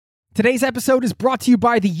Today's episode is brought to you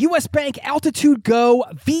by the U.S. Bank Altitude Go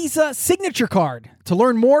Visa Signature Card. To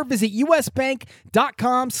learn more, visit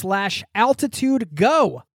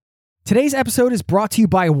usbank.com/altitudego. Today's episode is brought to you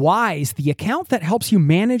by Wise, the account that helps you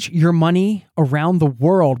manage your money around the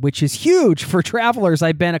world, which is huge for travelers.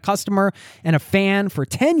 I've been a customer and a fan for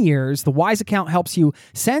 10 years. The Wise account helps you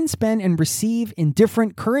send, spend, and receive in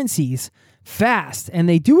different currencies fast, and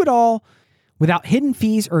they do it all without hidden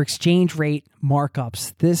fees or exchange rate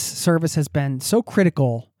markups. This service has been so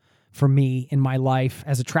critical for me in my life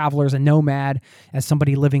as a traveler, as a nomad, as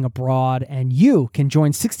somebody living abroad. And you can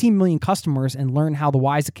join 16 million customers and learn how the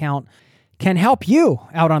Wise account can help you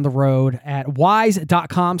out on the road at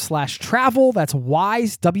wise.com/travel. That's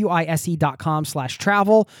wise,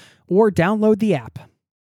 wise.com/travel, or download the app.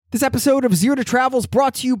 This episode of Zero to Travel is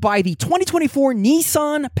brought to you by the 2024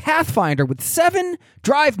 Nissan Pathfinder with 7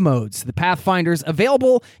 drive modes. The Pathfinder's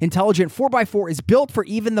available intelligent 4x4 is built for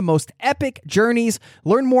even the most epic journeys.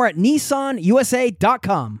 Learn more at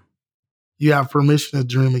nissanusa.com. You have permission to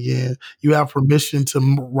dream again. You have permission to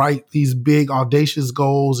write these big, audacious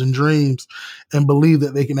goals and dreams and believe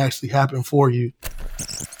that they can actually happen for you.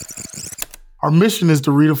 Our mission is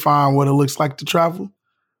to redefine what it looks like to travel.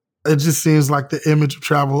 It just seems like the image of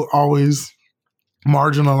travel always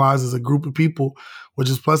marginalizes a group of people, which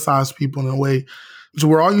is plus size people in a way, to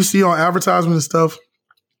where all you see on advertisement and stuff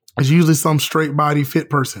is usually some straight body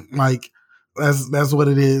fit person. Like that's what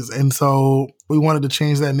it is. And so we wanted to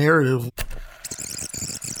change that narrative.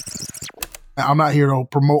 I'm not here to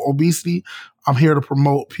promote obesity. I'm here to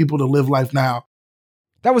promote people to live life now.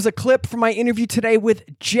 That was a clip from my interview today with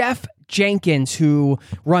Jeff Jenkins, who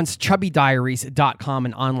runs ChubbyDiaries.com,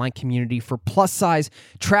 an online community for plus-size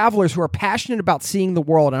travelers who are passionate about seeing the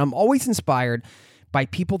world. And I'm always inspired by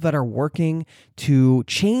people that are working to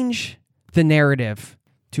change the narrative,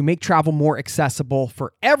 to make travel more accessible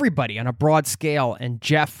for everybody on a broad scale. And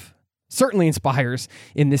Jeff certainly inspires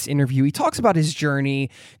in this interview. He talks about his journey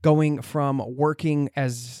going from working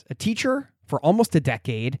as a teacher for almost a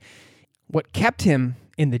decade, what kept him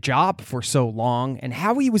in the job for so long, and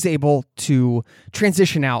how he was able to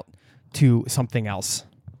transition out to something else.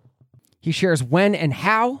 He shares when and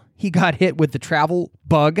how he got hit with the travel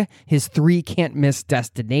bug, his 3 can't-miss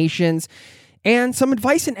destinations, and some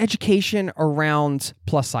advice and education around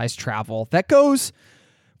plus-size travel that goes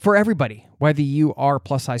for everybody, whether you are a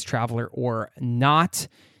plus-size traveler or not.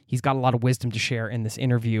 He's got a lot of wisdom to share in this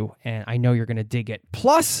interview, and I know you're going to dig it.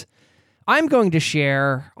 Plus, I'm going to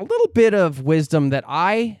share a little bit of wisdom that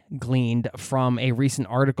I gleaned from a recent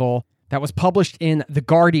article that was published in The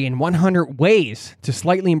Guardian, 100 Ways to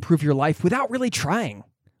Slightly Improve Your Life Without Really Trying.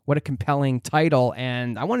 What a compelling title.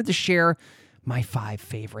 And I wanted to share my 5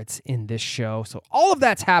 favorites in this show. So all of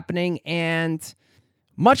that's happening and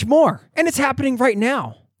much more. And it's happening right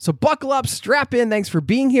now. So buckle up, strap in. Thanks for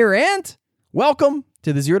being here and welcome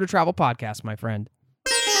to the Zero to Travel podcast, my friend.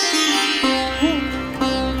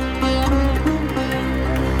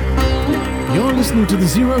 You're listening to the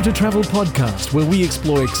Zero to Travel podcast, where we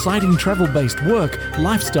explore exciting travel-based work,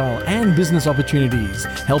 lifestyle, and business opportunities,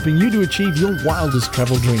 helping you to achieve your wildest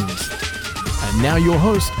travel dreams. And now your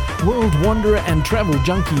host, world wanderer and travel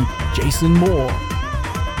junkie, Jason Moore.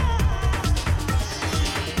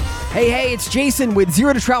 Hey, it's Jason with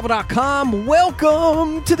ZeroToTravel.com.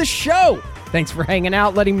 Welcome to the show. Thanks for hanging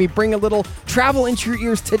out, letting me bring a little travel into your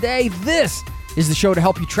ears today. This is the show to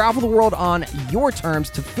help you travel the world on your terms,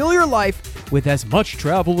 to fill your life with as much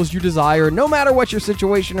travel as you desire, no matter what your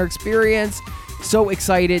situation or experience. So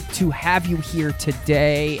excited to have you here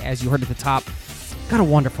today. As you heard at the top, got a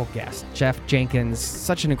wonderful guest, Jeff Jenkins,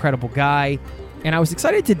 such an incredible guy. And I was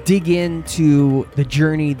excited to dig into the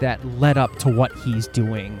journey that led up to what he's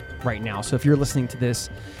doing right now. So if you're listening to this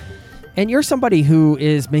and you're somebody who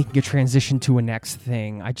is making a transition to a next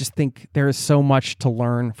thing, I just think there is so much to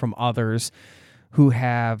learn from others who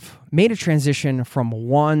have made a transition from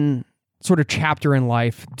one sort of chapter in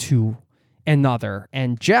life to another.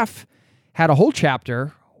 And Jeff had a whole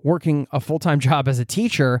chapter working a full-time job as a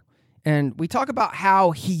teacher, and we talk about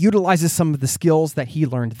how he utilizes some of the skills that he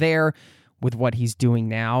learned there with what he's doing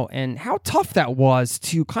now, and how tough that was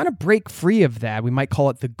to kind of break free of that. We might call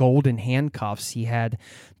it the golden handcuffs. He had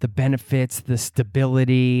the benefits, the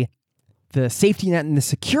stability, the safety net, and the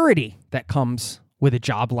security that comes with a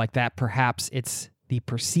job like that. Perhaps it's the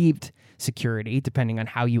perceived security, depending on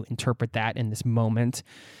how you interpret that in this moment.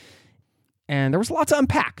 And there was a lot to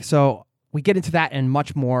unpack. So we get into that and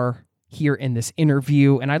much more here in this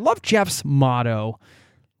interview. And I love Jeff's motto,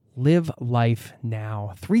 live life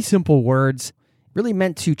now. 3 simple words, really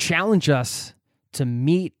meant to challenge us to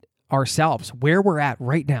meet ourselves where we're at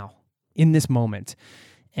right now in this moment.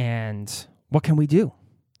 And what can we do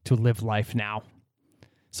to live life now?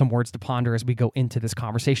 Some words to ponder as we go into this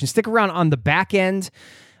conversation. Stick around on the back end.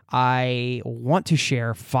 I want to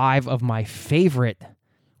share 5 of my favorite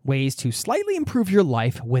ways to slightly improve your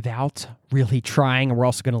life without really trying. And we're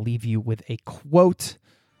also going to leave you with a quote.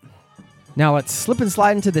 Now let's slip and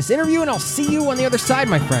slide into this interview, and I'll see you on the other side,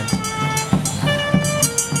 my friend.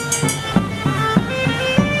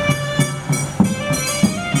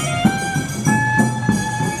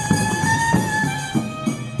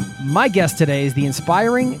 My guest today is the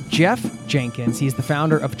inspiring Jeff Jenkins. He's the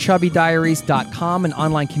founder of ChubbyDiaries.com, an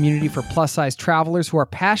online community for plus-size travelers who are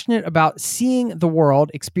passionate about seeing the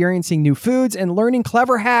world, experiencing new foods, and learning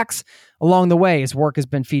clever hacks along the way. His work has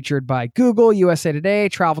been featured by Google, USA Today,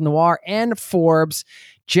 Travel Noir, and Forbes.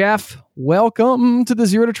 Jeff, welcome to the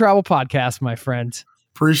Zero to Travel podcast, my friend.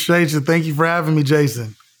 Appreciate you. Thank you for having me,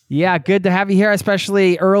 Jason. Yeah, good to have you here,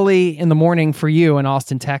 especially early in the morning for you in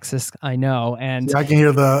Austin, Texas, I know. And yeah, I can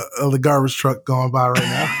hear the garbage truck going by right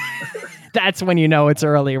now. That's when you know it's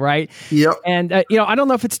early, right? Yep. And, I don't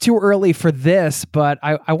know if it's too early for this, but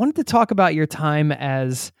I wanted to talk about your time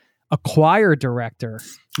as a choir director.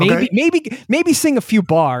 Maybe sing a few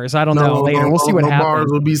bars. I don't know later. We'll see what happens. Bars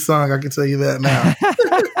will be sung. I can tell you that now.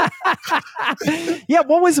 Yeah.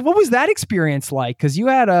 What was that experience like? Because you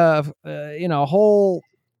had a whole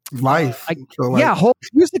life, whole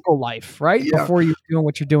musical life, right? Yeah. Before you were doing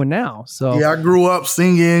what you're doing now. So yeah, I grew up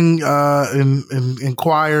singing in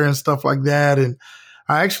choir and stuff like that, and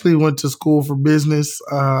I actually went to school for business.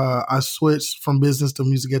 I switched from business to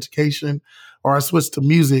music education, or I switched to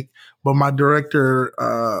music. But my director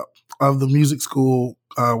of the music school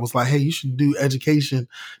was like, "Hey, you should do education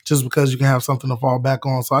just because you can have something to fall back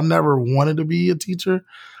on." So I never wanted to be a teacher.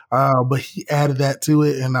 But he added that to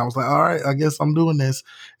it, and I was like, all right, I guess I'm doing this.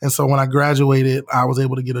 And so when I graduated, I was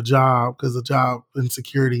able to get a job because the job in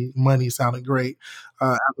security, money sounded great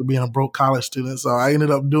after being a broke college student. So I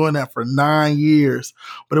ended up doing that for 9 years.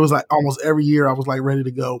 But it was like almost every year I was like ready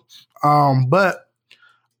to go. But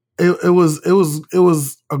it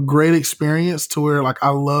was a great experience to where like I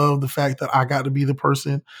love the fact that I got to be the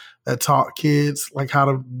person that taught kids like how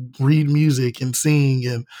to read music and sing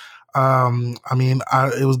and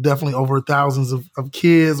it was definitely over thousands of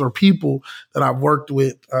kids or people that I've worked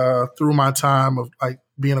with through my time of like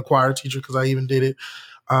being a choir teacher, because I even did it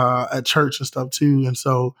at church and stuff too. And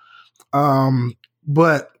so,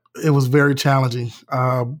 but it was very challenging.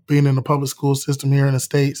 Being in the public school system here in the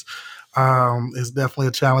States is definitely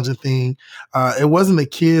a challenging thing. It wasn't the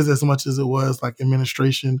kids as much as it was like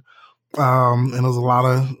administration. And there was a lot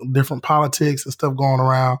of different politics and stuff going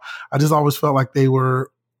around. I just always felt like they were,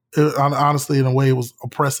 honestly, in a way, it was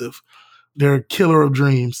oppressive. They're a killer of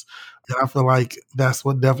dreams. And I feel like that's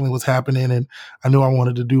what definitely was happening. And I knew I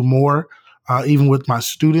wanted to do more, even with my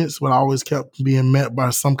students, but I always kept being met by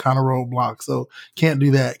some kind of roadblock. So can't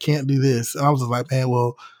do that, can't do this. And I was just like, man,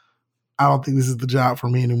 well, I don't think this is the job for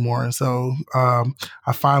me anymore. And so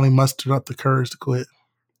I finally mustered up the courage to quit.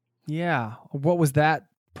 Yeah. What was that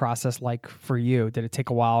process like for you? Did it take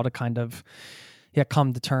a while to kind of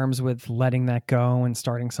come to terms with letting that go and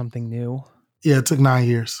starting something new? Yeah, it took 9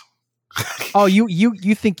 years. Oh, you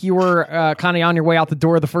think you were kind of on your way out the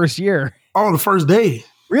door the first year? Oh, the first day.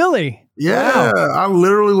 Really? Yeah. Wow. I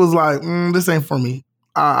literally was like, this ain't for me.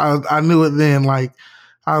 I knew it then. Like,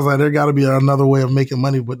 I was like, there got to be another way of making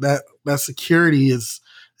money. But that security is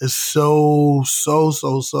so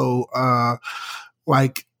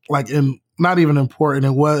in not even important.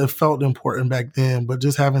 It felt important back then, but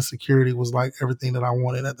just having security was like everything that I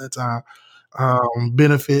wanted at that time.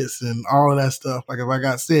 Benefits and all of that stuff. Like if I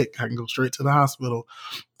got sick, I can go straight to the hospital.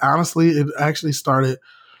 Honestly, it actually started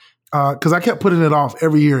because I kept putting it off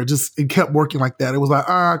every year. It kept working like that. It was like,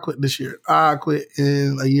 I quit this year. I quit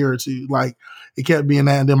in a year or two. Like it kept being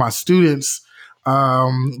that. And then my students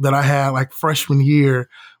that I had like freshman year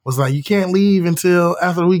was like, you can't leave until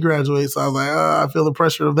after we graduate. So I was like, I feel the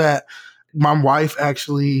pressure of that. My wife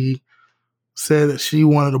actually said that she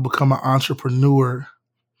wanted to become an entrepreneur.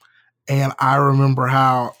 And I remember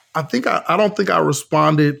how I don't think I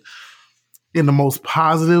responded in the most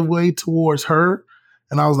positive way towards her.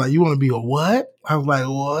 And I was like, you want to be a what? I was like,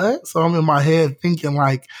 what? So I'm in my head thinking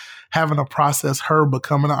like having to process her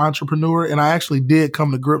becoming an entrepreneur. And I actually did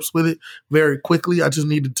come to grips with it very quickly. I just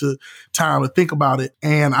needed time to think about it.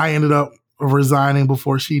 And I ended up resigning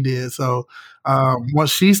before she did. So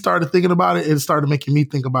once she started thinking about it, it started making me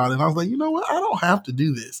think about it. And I was like, you know what? I don't have to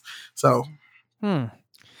do this. So.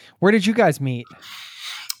 Where did you guys meet?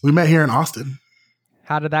 We met here in Austin.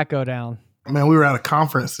 How did that go down? Man, we were at a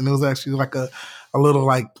conference, and it was actually like a little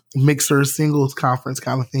like mixer singles conference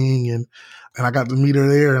kind of thing. And I got to meet her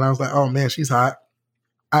there, and I was like, oh man, she's hot.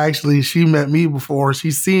 She met me before.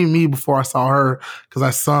 She's seen me before I saw her because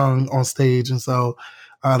I sung on stage. And so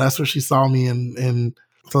that's where she saw me. And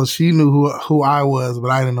so she knew who I was, but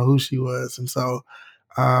I didn't know who she was. And so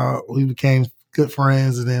we became good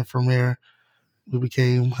friends. And then from there, we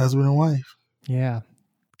became husband and wife. Yeah.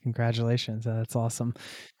 Congratulations. That's awesome.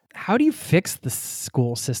 How do you fix the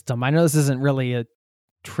school system? I know this isn't really a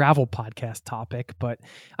travel podcast topic, but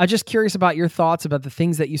I'm just curious about your thoughts about the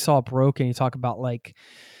things that you saw broken. You talk about like,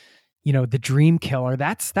 the dream killer.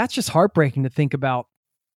 That's just heartbreaking to think about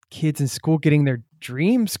kids in school getting their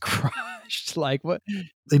dreams crushed. Like what?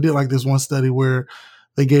 They did like this one study where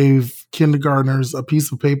they gave kindergartners a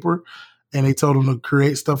piece of paper and they told them to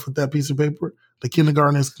create stuff with that piece of paper. The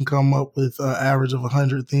kindergartners can come up with an average of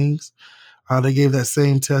 100 things. They gave that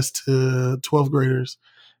same test to 12th graders,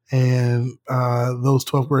 and those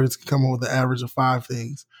 12th graders can come up with an average of 5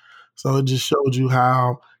 things. So it just showed you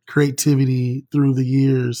how creativity through the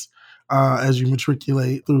years, as you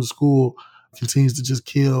matriculate through the school, continues to just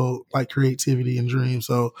kill like creativity and dreams.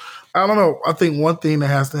 So I don't know. I think one thing that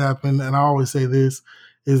has to happen, and I always say this,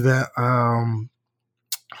 is that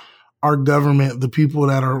our government, the people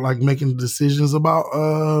that are like making decisions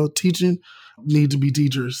about teaching, need to be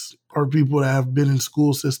teachers or people that have been in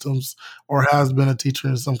school systems or has been a teacher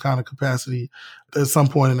in some kind of capacity at some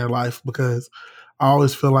point in their life, because I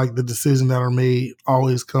always feel like the decisions that are made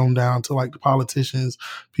always come down to like the politicians,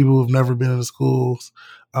 people who've never been in the schools.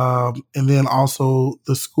 And then also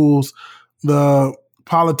the schools, the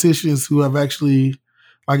politicians who have actually,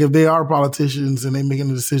 like if they are politicians and they're making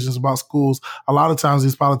the decisions about schools, a lot of times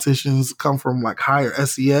these politicians come from like higher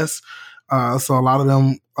SES. So a lot of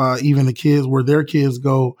them, even the kids where their kids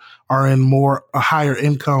go, are in more higher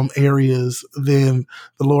income areas than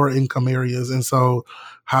the lower income areas. And so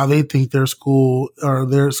how they think their school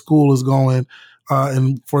is going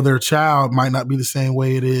and for their child might not be the same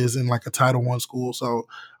way it is in like a Title I school. So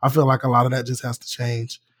I feel like a lot of that just has to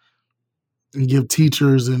change and give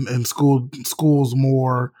teachers and schools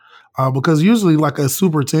more, because usually like a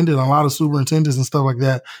lot of superintendents and stuff like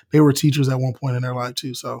that, they were teachers at one point in their life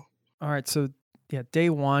too. So. All right. So yeah, day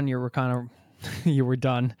one, you were you were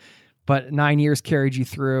done, but 9 years carried you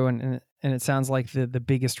through. And it sounds like the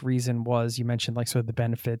biggest reason was, you mentioned like sort of the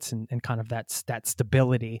benefits and kind of that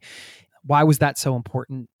stability. Why was that so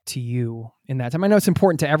important to you in that time? I know it's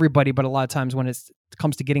important to everybody, but a lot of times when it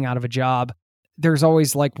comes to getting out of a job, there's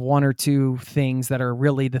always like one or two things that are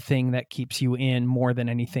really the thing that keeps you in more than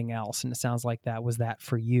anything else. And it sounds like that was that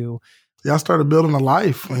for you. Yeah, I started building a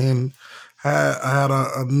life, and I had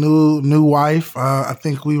a new wife. I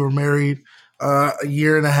think we were married a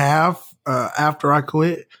year and a half after I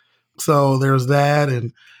quit. So there's that,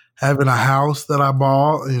 and having a house that I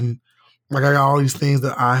bought, and like I got all these things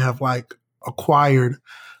that I have like acquired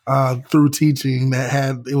through teaching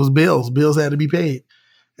it was bills. Bills had to be paid.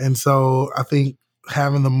 And so I think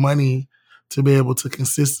having the money to be able to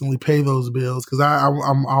consistently pay those bills, because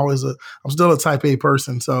I'm still a type A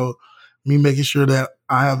person. So me making sure that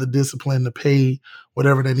I have the discipline to pay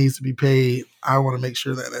whatever that needs to be paid, I want to make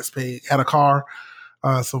sure that that's paid. Had a car,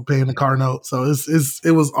 so paying the car note. So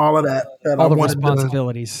it was all of that all the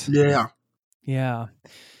responsibilities. Yeah. Yeah.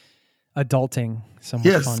 Adulting, so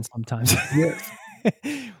much fun sometimes. Yes.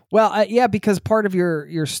 Well, yeah, because part of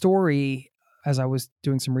your story, as I was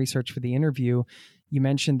doing some research for the interview, you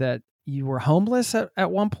mentioned that you were homeless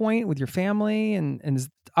at one point with your family. And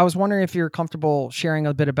I was wondering if you're comfortable sharing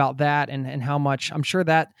a bit about that and how much, I'm sure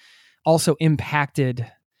that also impacted,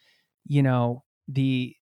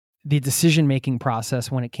 the decision-making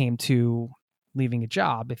process when it came to leaving a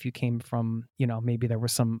job. If you came from, maybe there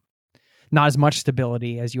was not as much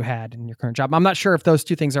stability as you had in your current job. I'm not sure if those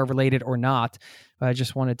two things are related or not, but I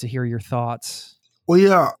just wanted to hear your thoughts. Well,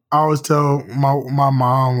 yeah, I always tell my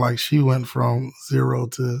mom, like, she went from zero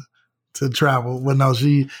to travel. But no,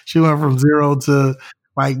 she went from zero to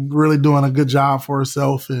like really doing a good job for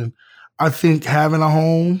herself. And I think having a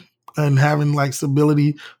home and having like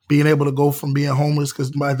stability, being able to go from being homeless,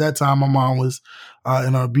 because by that time my mom was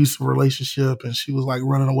in an abusive relationship and she was like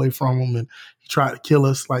running away from him, and he tried to kill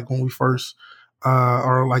us like when we first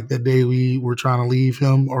or like that day we were trying to leave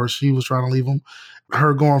him, or she was trying to leave him.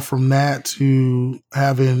 Her going from that to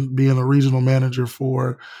being a regional manager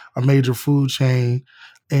for a major food chain,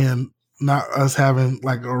 and not us having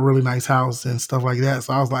like a really nice house and stuff like that.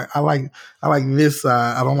 So I was like, I like this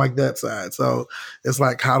side. I don't like that side. So it's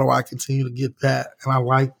like, how do I continue to get that? And I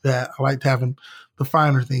like that. I liked having the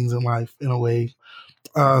finer things in life in a way.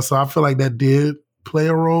 So I feel like that did play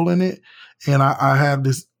a role in it. And I had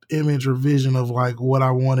this image or vision of like what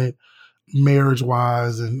I wanted marriage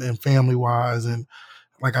wise and family wise. And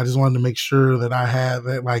like, I just wanted to make sure that I had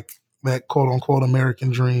that, like, that quote unquote American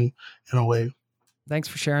dream in a way. Thanks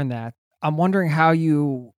for sharing that. I'm wondering how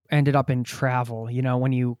you ended up in travel. You know,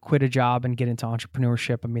 when you quit a job and get into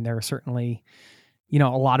entrepreneurship, I mean, there are certainly, you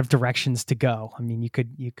know, a lot of directions to go. I mean, you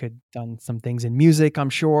could done some things in music, I'm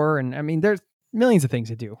sure. And I mean, there's millions of things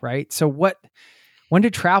to do, right? So when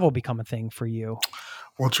did travel become a thing for you?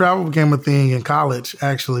 Well, travel became a thing in college,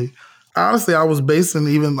 actually. Honestly, I was basing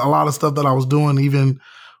even a lot of stuff that I was doing, even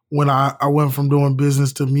when I went from doing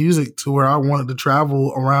business to music, to where I wanted to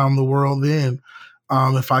travel around the world then,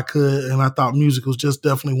 if I could. And I thought music was just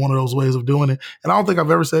definitely one of those ways of doing it. And I don't think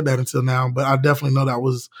I've ever said that until now, but I definitely know that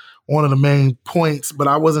was one of the main points. But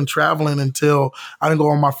I wasn't traveling until I didn't go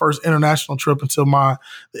on my first international trip until the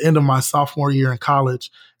end of my sophomore year in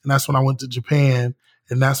college. And that's when I went to Japan.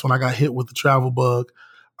 And that's when I got hit with the travel bug.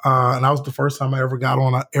 And that was the first time I ever got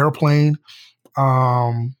on an airplane.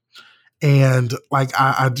 And like,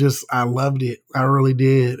 I loved it. I really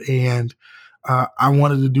did. And I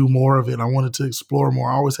wanted to do more of it. I wanted to explore more.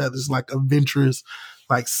 I always had this like adventurous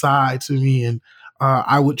like side to me. And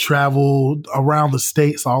I would travel around the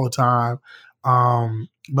States all the time.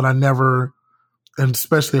 But I never, and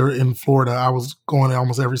especially in Florida, I was going to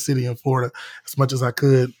almost every city in Florida as much as I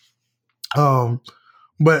could.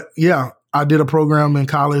 But yeah, I did a program in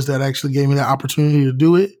college that actually gave me the opportunity to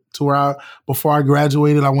do it, to where before I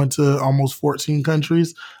graduated, I went to almost 14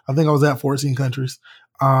 countries. I think I was at 14 countries.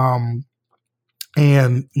 And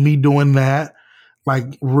me doing that,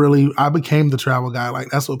 like, really, I became the travel guy. Like,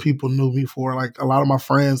 that's what people knew me for. Like, a lot of my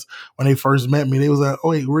friends, when they first met me, they was like,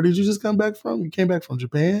 oh, wait, where did you just come back from? You came back from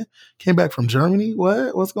Japan? Came back from Germany?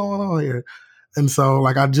 What's going on here? And so,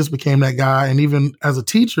 like, I just became that guy. And even as a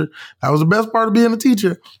teacher, that was the best part of being a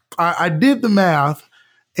teacher. I did the math,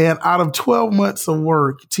 and out of 12 months of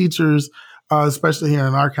work, teachers, especially here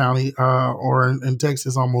in our county or in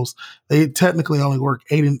Texas almost, they technically only work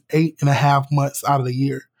eight and a half months out of the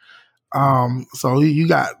year. So you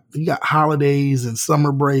got holidays and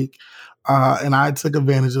summer break, and I took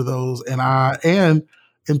advantage of those. And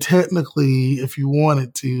technically, if you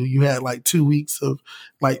wanted to, you had like 2 weeks of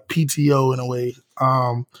like PTO in a way.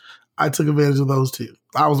 I took advantage of those too.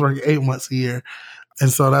 I was working 8 months a year. And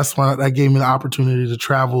so that's why that gave me the opportunity to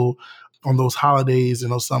travel on those holidays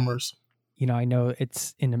and those summers. You know, I know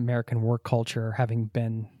it's in American work culture, having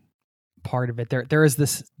been part of it. There is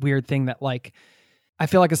this weird thing that, like, I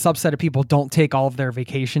feel like a subset of people don't take all of their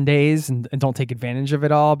vacation days and don't take advantage of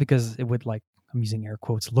it all because it would, like, I'm using air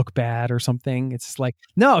quotes, look bad or something. It's like,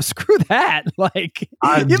 no, screw that. Like,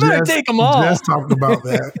 you better take them all. I just talked about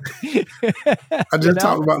that. I just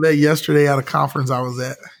talked about that yesterday at a conference I was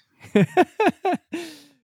at.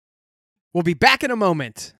 We'll be back in a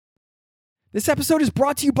moment. This episode is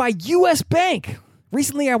brought to you by US Bank.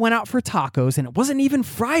 Recently, I went out for tacos and it wasn't even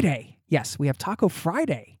Friday. Yes, we have Taco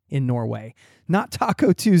Friday in Norway, not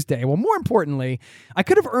Taco Tuesday. Well, more importantly, I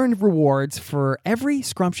could have earned rewards for every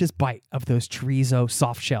scrumptious bite of those chorizo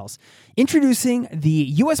soft shells. Introducing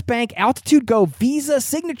the US Bank Altitude Go Visa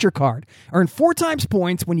Signature Card. Earn 4 times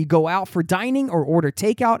points when you go out for dining or order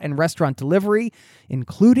takeout and restaurant delivery,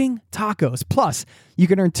 including tacos. Plus, you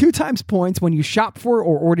can earn 2 times points when you shop for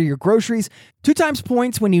or order your groceries, 2 times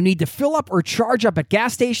points when you need to fill up or charge up at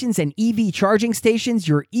gas stations and EV charging stations.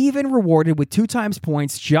 You're even rewarded with 2 times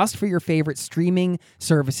points just for your favorite streaming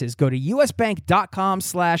services. Go to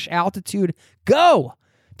usbank.com/altitude-go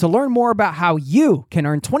to learn more about how you can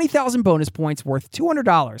earn 20,000 bonus points worth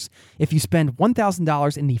 $200 if you spend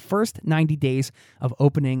 $1,000 in the first 90 days of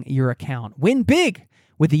opening your account. Win big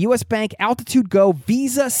with the US Bank Altitude Go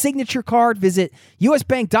Visa Signature Card. Visit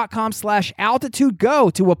usbank.com/altitude-go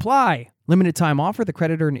to apply. Limited time offer. The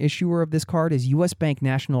creditor and issuer of this card is US Bank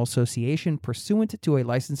National Association, pursuant to a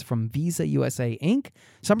license from Visa USA, Inc.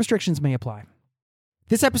 Some restrictions may apply.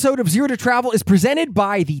 This episode of Zero to Travel is presented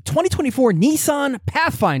by the 2024 Nissan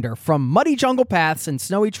Pathfinder. From muddy jungle paths and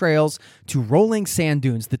snowy trails to rolling sand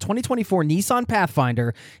dunes, the 2024 Nissan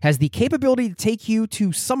Pathfinder has the capability to take you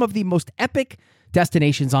to some of the most epic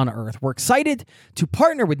destinations on Earth. We're excited to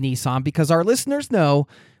partner with Nissan because our listeners know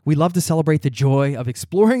we love to celebrate the joy of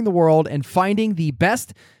exploring the world and finding the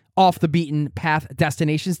best off the beaten path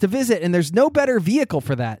destinations to visit. And there's no better vehicle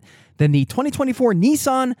for that than the 2024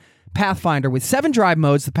 Nissan Pathfinder. With 7 drive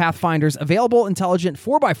modes, the Pathfinder's available intelligent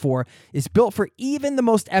 4x4 is built for even the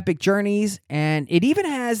most epic journeys, and it even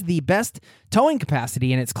has the best towing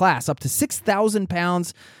capacity in its class, up to 6,000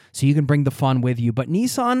 pounds. so you can bring the fun with you. But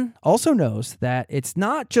Nissan also knows that it's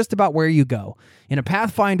not just about where you go. In a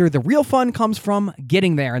Pathfinder, the real fun comes from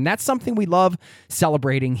getting there, and that's something we love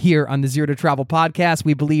celebrating here on the Zero to Travel podcast.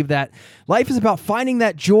 We believe that life is about finding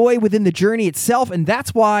that joy within the journey itself, and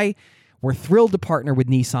that's why we're thrilled to partner with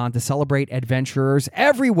Nissan to celebrate adventurers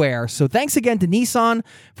everywhere. So thanks again to Nissan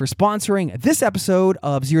for sponsoring this episode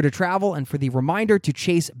of Zero to Travel and for the reminder to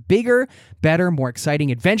chase bigger, better, more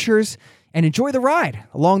exciting adventures and enjoy the ride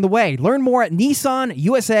along the way. Learn more at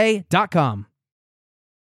nissanusa.com.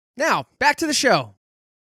 Now, back to the show.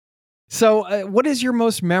 So what is your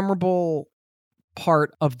most memorable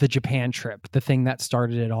part of the Japan trip? The thing that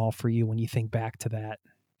started it all for you when you think back to that?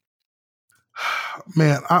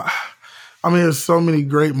 Man, I mean, there's so many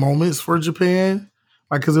great moments for Japan.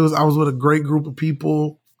 Like, cause I was with a great group of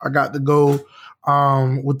people. I got to go,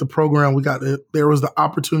 with the program. There was the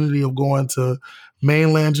opportunity of going to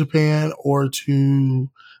mainland Japan or to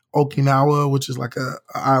Okinawa, which is like a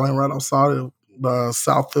island right outside of the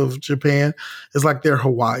south of Japan. It's like their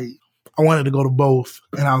Hawaii. I wanted to go to both.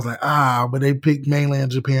 And I was like, but they picked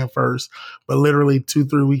mainland Japan first. But literally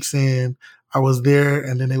 2-3 weeks in, I was there,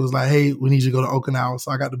 and then it was like, hey, we need you to go to Okinawa.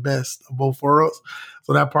 So I got the best of both worlds.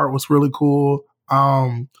 So that part was really cool.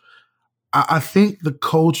 I think the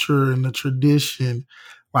culture and the tradition,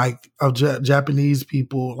 like, of Japanese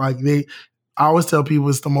people, like I always tell people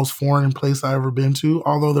it's the most foreign place I've ever been to,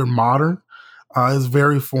 although they're modern. It's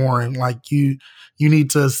very foreign. Like, you need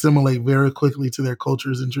to assimilate very quickly to their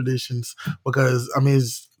cultures and traditions because, I mean,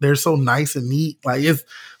 they're so nice and neat. Like, it's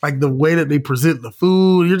like the way that they present the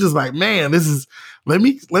food. You're just like, man, let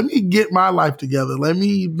me get my life together. Let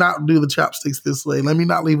me not do the chopsticks this way. Let me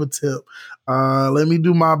not leave a tip. Let me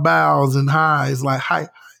do my bows and highs. Like, hi.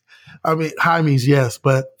 I mean, hi means yes,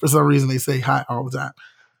 but for some reason they say hi all the time.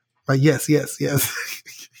 Like, yes.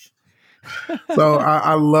 So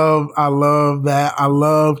I love that. I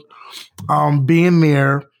loved being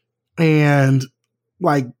there, and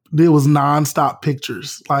like there was nonstop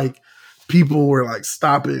pictures. Like, people were like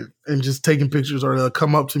stopping and just taking pictures, or they'll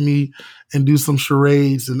come up to me and do some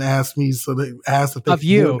charades and ask me. So they asked if they of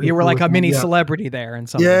you. You were like a mini celebrity there, and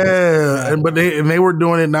something. Yeah, and they were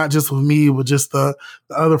doing it not just with me, but just the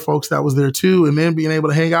other folks that was there too, and then being able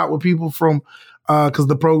to hang out with people from. Because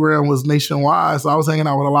the program was nationwide. So I was hanging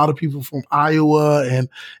out with a lot of people from Iowa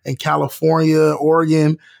and California,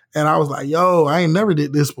 Oregon. And I was like, yo, I ain't never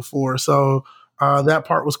did this before. So that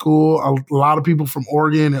part was cool. A lot of people from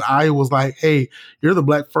Oregon and Iowa was like, hey, you're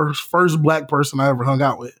the first black person I ever hung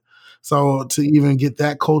out with. So to even get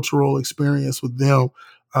that cultural experience with them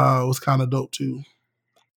was kind of dope too.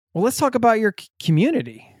 Well, let's talk about your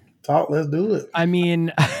community. Let's do it. I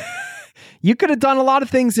mean... You could have done a lot of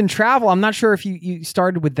things in travel. I'm not sure if you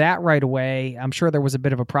started with that right away. I'm sure there was a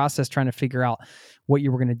bit of a process trying to figure out what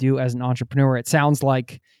you were going to do as an entrepreneur. It sounds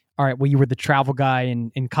like, all right, well, you were the travel guy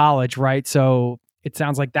in college, right? So it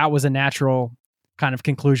sounds like that was a natural kind of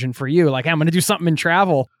conclusion for you. Like, hey, I'm going to do something in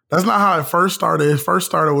travel. That's not how it first started. It first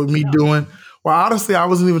started with me honestly, I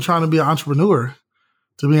wasn't even trying to be an entrepreneur,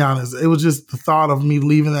 to be honest. It was just the thought of me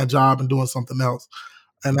leaving that job and doing something else.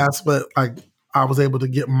 And that's what, like, I was able to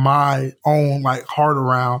get my own like heart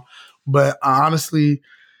around. But honestly,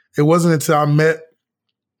 it wasn't until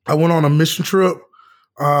I went on a mission trip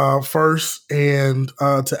first and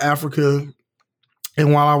to Africa.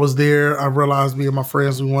 And while I was there, I realized me and my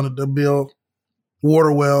friends, we wanted to build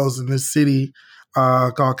water wells in this city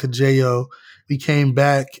called Kajeyo. We came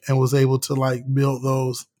back and was able to like build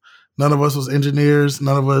those. None of us was engineers.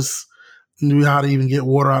 None of us knew how to even get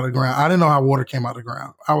water out of the ground. I didn't know how water came out of the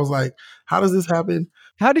ground. I was like, how does this happen?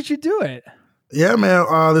 How did you do it? Yeah,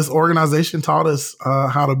 man. This organization taught us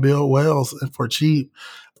how to build wells for cheap.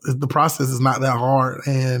 The process is not that hard.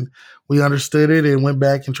 And we understood it and went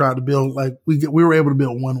back and tried to build, like, we were able to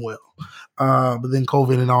build one well. But then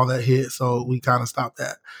COVID and all that hit. So we kind of stopped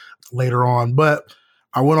that later on. But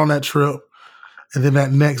I went on that trip. And then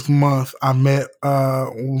that next month, I met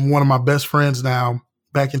one of my best friends now.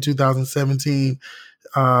 Back in 2017,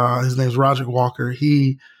 his name's Roderick Walker.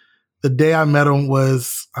 The day I met him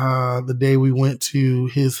was the day we went to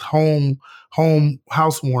his home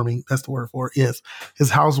housewarming. That's the word for it. Yes, his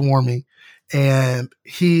housewarming. And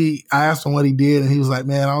I asked him what he did, and he was like,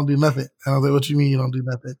 "Man, I don't do nothing." And I was like, "What you mean you don't do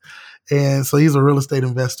nothing?" And so he's a real estate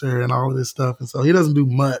investor and all of this stuff, and so he doesn't do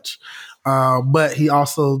much. But he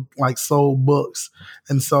also like sold books,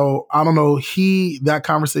 and so I don't know. That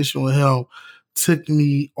conversation with him took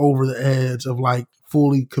me over the edge of like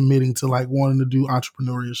fully committing to like wanting to do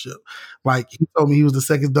entrepreneurship. Like he told me he was the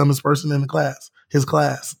second dumbest person in the class, his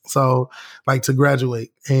class. So like to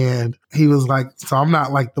graduate. And he was like, so I'm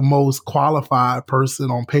not like the most qualified person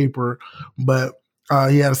on paper, but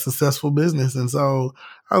he had a successful business. And so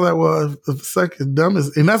I was like, well, if the second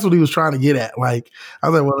dumbest, and that's what he was trying to get at. Like, I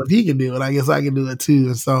was like, well, if he can do it, I guess I can do it too.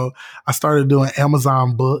 And so I started doing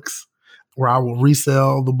Amazon books where I will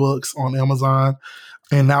resell the books on Amazon.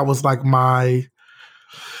 And that was like my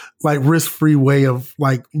like risk-free way of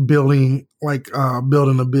like building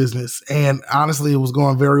a business. And honestly, it was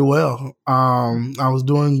going very well. I was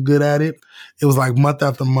doing good at it. It was like month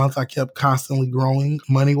after month, I kept constantly growing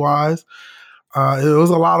money-wise. It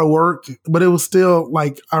was a lot of work, but it was still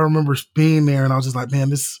like, I remember being there and I was just like, man,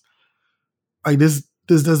 this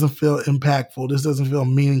doesn't feel impactful. This doesn't feel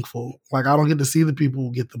meaningful. Like I don't get to see the people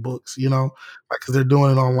who get the books, like cause they're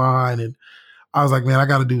doing it online. And I was like, man, I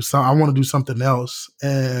want to do something else.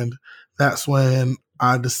 And that's when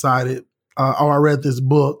I decided, I read this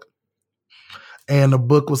book and the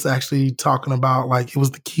book was actually talking about like, it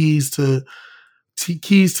was the keys to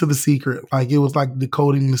the secret. Like it was like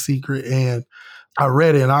decoding the secret. And I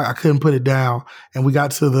read it and I couldn't put it down. And we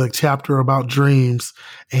got to the chapter about dreams.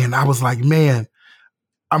 And I was like, man,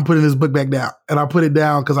 I'm putting this book back down. And I put it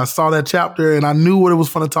down because I saw that chapter and I knew what it was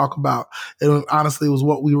fun to talk about. And honestly, it was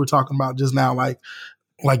what we were talking about just now. Like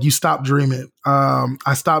you stop dreaming.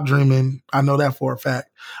 I stopped dreaming. I know that for a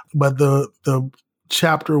fact. But the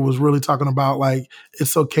chapter was really talking about like,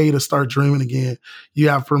 it's okay to start dreaming again. You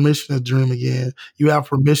have permission to dream again. You have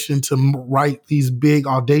permission to write these big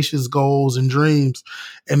audacious goals and dreams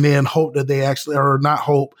and then hope that they actually, or not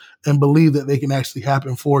hope and believe that they can actually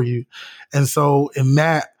happen for you. And so in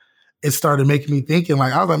that, it started making me thinking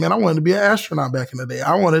like, I was like, man, I wanted to be an astronaut back in the day.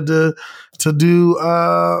 I wanted to do,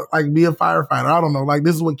 like be a firefighter. I don't know. Like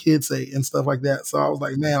this is what kids say and stuff like that. So I was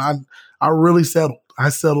like, man, I really settled. I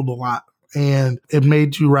settled a lot. And it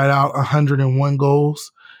made you write out 101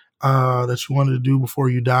 goals that you wanted to do before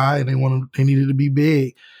you die. And they needed to be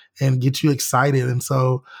big and get you excited. And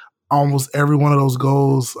so almost every one of those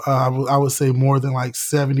goals, I would say more than like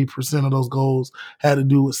 70% of those goals had to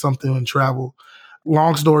do with something in travel.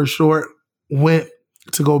 Long story short, went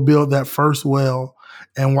to go build that first well.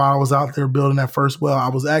 And while I was out there building that first well, I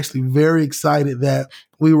was actually very excited that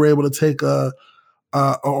we were able to take an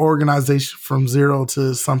organization from zero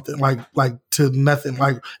to something like to nothing.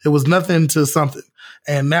 Like it was nothing to something.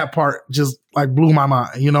 And that part just like blew my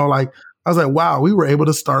mind, like I was like, wow, we were able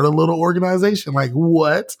to start a little organization. Like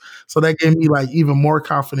what? So that gave me like even more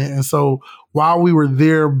confident. And so while we were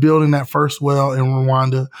there building that first well in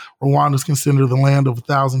Rwanda's considered the land of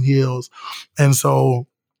 1,000 hills. And so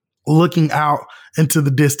looking out into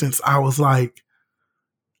the distance, I was like,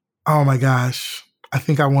 oh my gosh, I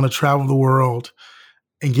think I want to travel the world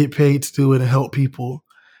and get paid to do it and help people.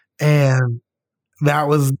 And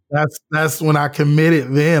that's when I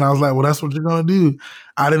committed then. I was like, well, that's what you're going to do.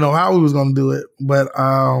 I didn't know how we was going to do it, but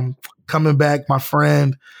coming back, my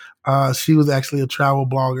friend, she was actually a travel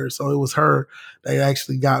blogger. So it was her that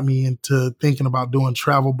actually got me into thinking about doing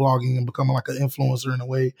travel blogging and becoming like an influencer in a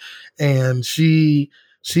way. And she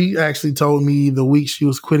actually told me the week she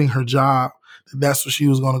was quitting her job, that's what she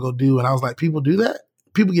was going to go do. And I was like, people do that?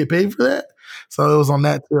 People get paid for that? So it was on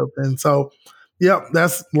that tip. And so, yep,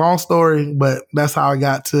 that's long story, but that's how I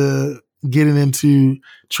got to getting into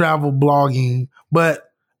travel blogging.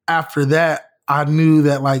 But after that, I knew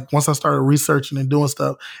that like once I started researching and doing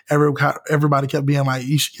stuff, everybody kept being like,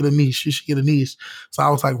 you should get a niche. You should get a niche. So I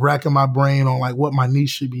was like racking my brain on like what my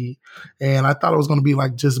niche should be. And I thought it was going to be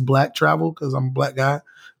like just Black travel because I'm a Black guy.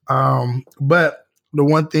 But the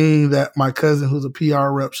one thing that my cousin, who's a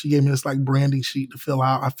PR rep, she gave me this like branding sheet to fill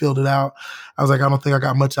out. I filled it out. I was like, I don't think I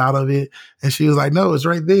got much out of it. And she was like, no, it's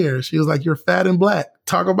right there. She was like, you're fat and Black.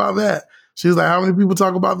 Talk about that. She was like, how many people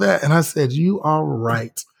talk about that? And I said, you are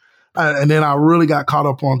right. And then I really got caught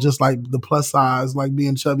up on just like the plus size, like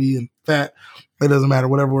being chubby and fat. It doesn't matter,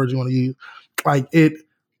 whatever word you want to use. Like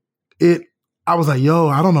I was like, yo,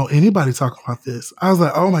 I don't know anybody talking about this. I was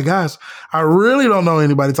like, oh my gosh, I really don't know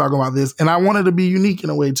anybody talking about this. And I wanted to be unique in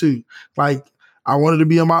a way too. Like I wanted to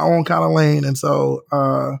be in my own kind of lane. And so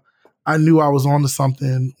I knew I was onto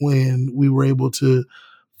something when we were able to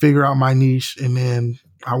figure out my niche. And then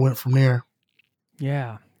I went from there.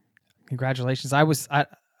 Yeah. Congratulations. I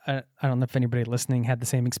don't know if anybody listening had the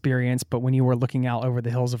same experience, but when you were looking out over the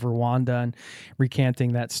hills of Rwanda and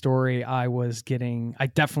recanting that story, I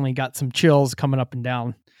definitely got some chills coming up and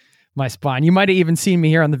down my spine. You might have even seen me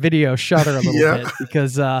here on the video shudder a little bit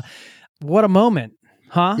because what a moment.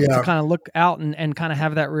 huh? To Yeah. kind of look out and kind of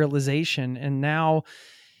have that realization. And now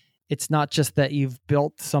it's not just that you've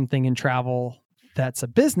built something in travel that's a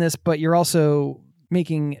business, but you're also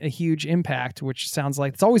making a huge impact, which sounds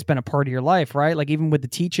like it's always been a part of your life, right? Like even with the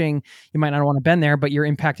teaching, you might not want to have been there, but you're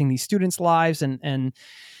impacting these students' lives, and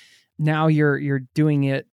now you're doing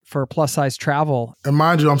it for plus size travel. And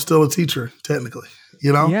mind you, I'm still a teacher, technically,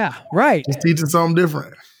 you know? Yeah, right. Just teaching something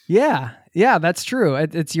different. Yeah, that's true.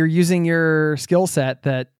 It's you're using your skill set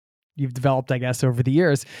that you've developed, I guess, over the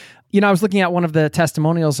years. I was looking at one of the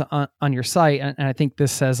testimonials on your site, and I think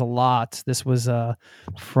this says a lot. This was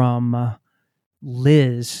from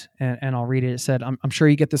Liz, and I'll read it. It said, I'm sure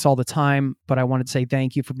you get this all the time, but I wanted to say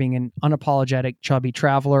thank you for being an unapologetic, chubby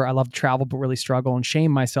traveler. I love to travel, but really struggle and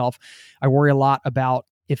shame myself. I worry a lot about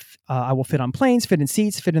if I will fit on planes, fit in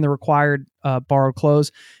seats, fit in the required borrowed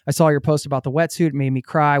clothes. I saw your post about the wetsuit. It made me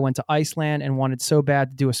cry. I went to Iceland and wanted so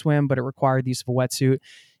bad to do a swim, but it required the use of a wetsuit.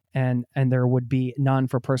 And there would be none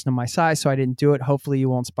for a person of my size, so I didn't do it. Hopefully you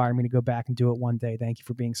will inspire me to go back and do it one day. Thank you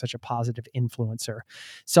for being such a positive influencer.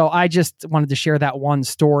 So I just wanted to share that one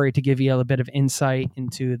story to give you a bit of insight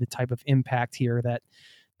into the type of impact here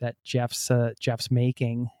that Jeff's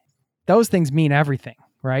making. Those things mean everything,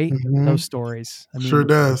 right? Mm-hmm. Those stories. I mean, sure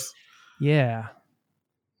does. Yeah.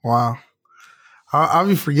 Wow. I'll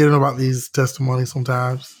be forgetting about these testimonies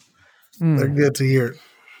sometimes. They're good to hear.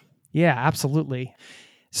 Yeah, absolutely.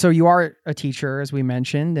 So you are a teacher, as we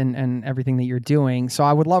mentioned, and everything that you're doing. So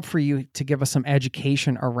I would love for you to give us some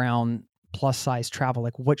education around plus size travel.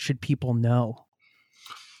 Like, what should people know?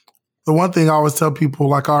 The one thing I always tell people,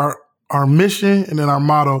 like our mission and then our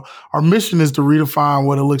motto. Our mission is to redefine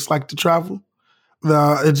what it looks like to travel.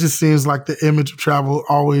 It just seems like the image of travel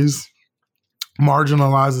always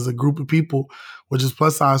marginalizes a group of people, which is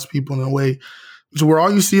plus size people in a way, where all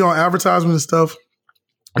you see on advertisement and stuff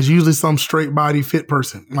is usually some straight body fit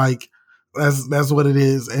person. Like that's what it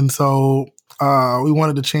is. And so we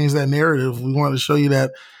wanted to change that narrative. We wanted to show you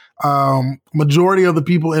that majority of the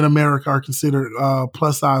people in America are considered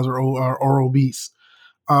plus size or obese,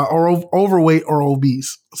 or overweight or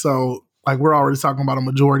obese. So like we're already talking about a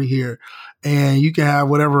majority here, and you can have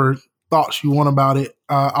whatever thoughts you want about it.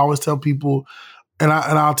 I always tell people, and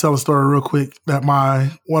I'll tell a story real quick, that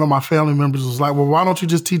one of my family members was like, well, why don't you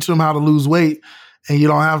just teach them how to lose weight? And you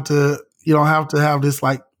don't have to have this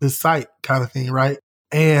site kind of thing, right?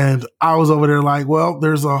 And I was over there like, well,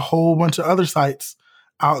 there's a whole bunch of other sites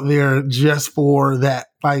out there just for that.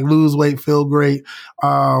 Like lose weight, feel great,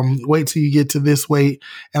 wait till you get to this weight.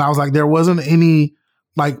 And I was like, there wasn't any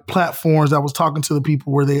like platforms that was talking to the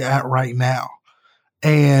people where they're at right now.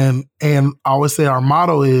 And I always say our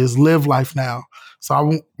motto is live life now.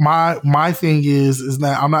 So my thing is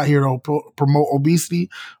that I'm not here to promote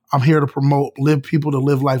obesity. I'm here to promote people to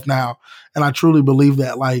live life now. And I truly believe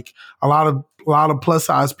that. Like a lot of plus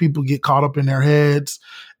size people get caught up in their heads,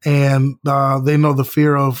 and they know the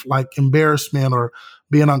fear of like embarrassment or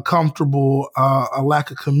being uncomfortable, a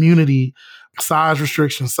lack of community, size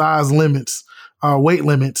restrictions, size limits, weight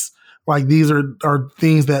limits. Like these are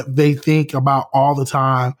things that they think about all the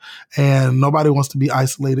time, and nobody wants to be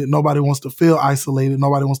isolated. Nobody wants to feel isolated.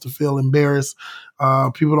 Nobody wants to feel embarrassed.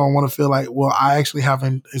 People don't want to feel like, well, I actually have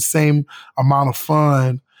the same amount of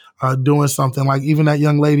fun doing something. Like even that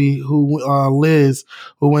young lady Liz,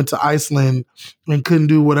 who went to Iceland and couldn't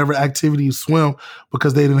do whatever activity swim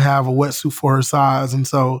because they didn't have a wetsuit for her size. And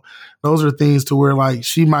so those are things to where like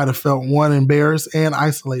she might have felt embarrassed and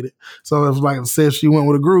isolated. So if like I said, she went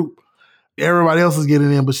with a group, everybody else is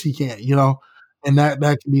getting in, but she can't, and that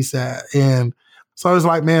can be sad. And so it's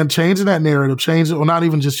like, man, changing that narrative, not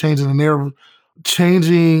even just changing the narrative,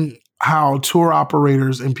 changing how tour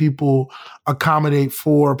operators and people accommodate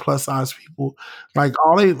for plus size people. Like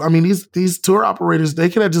these tour operators, they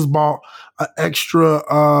could have just bought an extra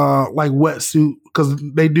like wetsuit, because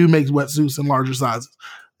they do make wetsuits in larger sizes.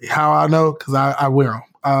 How I know? Because I wear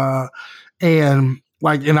them. And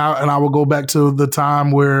I will go back to the time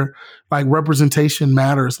where like representation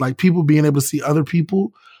matters. Like people being able to see other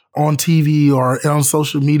people on TV or on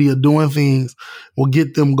social media doing things will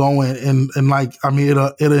get them going. And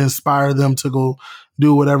it'll inspire them to go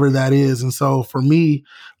do whatever that is. And so for me,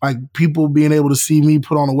 like people being able to see me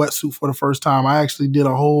put on a wetsuit for the first time, I actually did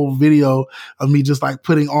a whole video of me just like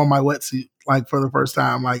putting on my wetsuit, like for the first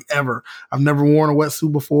time, like ever. I've never worn a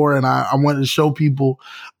wetsuit before. And I wanted to show people,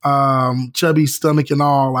 chubby stomach and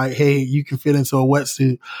all, like, hey, you can fit into a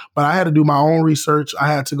wetsuit. But I had to do my own research.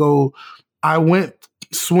 I went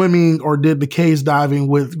swimming or did the cage diving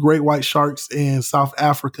with great white sharks in South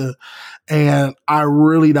Africa. And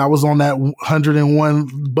that was on that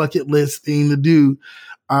 101 bucket list thing to do.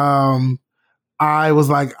 I I was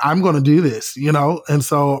like, I'm going to do this, And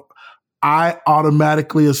so I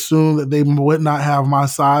automatically assumed that they would not have my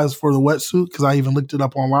size for the wetsuit because I even looked it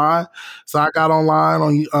up online. So I got online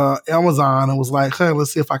on Amazon and was like, hey,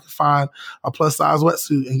 let's see if I can find a plus size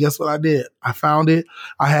wetsuit. And guess what I did? I found it.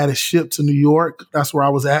 I had it shipped to New York. That's where I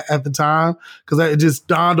was at the time, because it just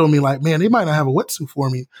dawned on me like, man, they might not have a wetsuit for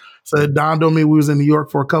me. So it dawned on me we was in New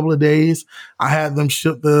York for a couple of days. I had them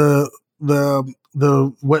ship the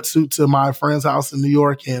wetsuit to my friend's house in New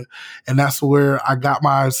York, and that's where I got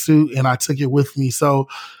my suit and I took it with me. So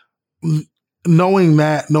knowing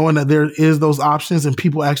that there is those options and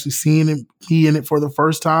people actually seeing me in it for the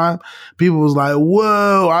first time, people was like,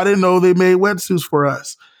 whoa, I didn't know they made wetsuits for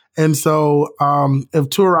us. And so if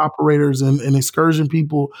tour operators and excursion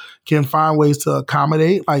people can find ways to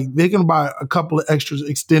accommodate, like they can buy a couple of extra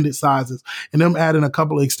extended sizes, and them adding a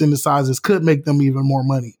couple of extended sizes could make them even more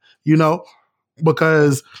money,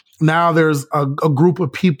 because now there's a group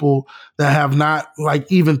of people that have not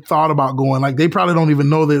like even thought about going. Like they probably don't even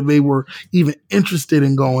know that they were even interested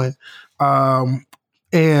in going.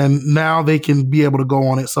 And now they can be able to go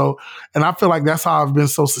on it. So, and I feel like that's how I've been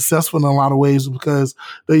so successful in a lot of ways, because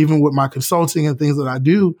even with my consulting and things that I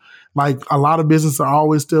do, like a lot of businesses are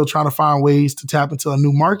always still trying to find ways to tap into a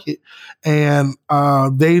new market. And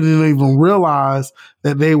they didn't even realize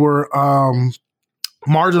that they were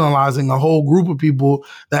marginalizing a whole group of people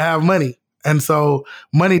that have money. And so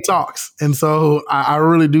money talks. And so I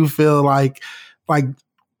really do feel like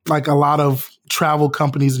a lot of travel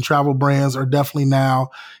companies and travel brands are definitely now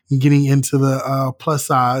getting into the plus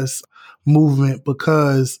size movement,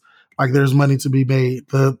 because like there's money to be made.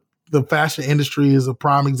 The fashion industry is a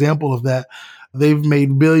prime example of that. They've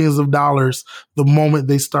made billions of dollars the moment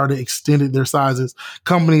they started extended their sizes.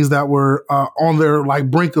 Companies that were on their like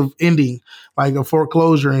brink of ending, like a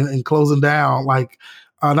foreclosure and closing down, like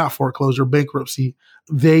not foreclosure, bankruptcy,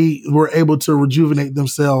 they were able to rejuvenate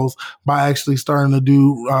themselves by actually starting to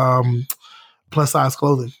do plus size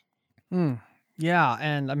clothing. Yeah,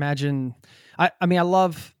 and imagine, I mean, I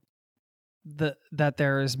love that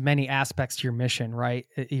there's many aspects to your mission, right?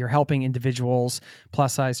 You're helping individuals,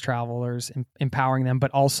 plus size travelers, empowering them, but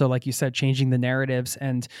also, like you said, changing the narratives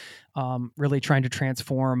and really trying to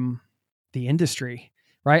transform the industry,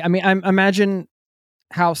 right? I mean, I imagine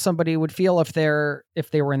how somebody would feel if they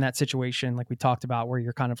were in that situation, like we talked about, where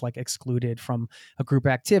you're kind of like excluded from a group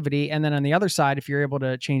activity. And then on the other side, if you're able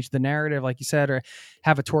to change the narrative, like you said, or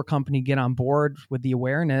have a tour company get on board with the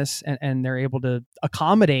awareness and they're able to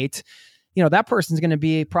accommodate, that person's going to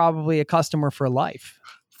be probably a customer for life.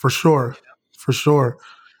 For sure.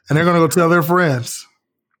 And they're going to go tell their friends.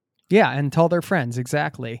 Yeah. And tell their friends.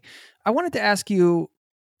 Exactly. I wanted to ask you,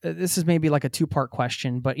 this is maybe like a two-part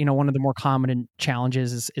question, but one of the more common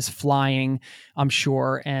challenges is flying, I'm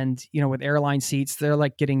sure. And, with airline seats, they're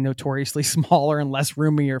like getting notoriously smaller and less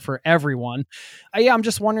roomier for everyone. I'm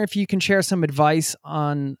just wondering if you can share some advice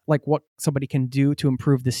on like what somebody can do to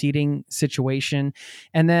improve the seating situation.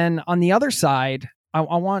 And then on the other side, I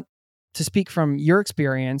want to speak from your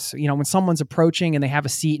experience, when someone's approaching and they have a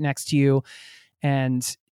seat next to you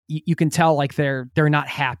and you can tell like they're not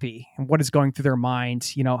happy and what is going through their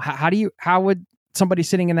mind. How would somebody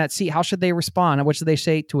sitting in that seat, how should they respond? And what should they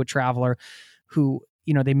say to a traveler who,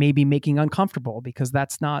 they may be making uncomfortable, because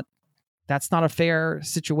that's not a fair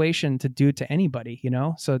situation to do to anybody,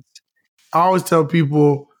 So I always tell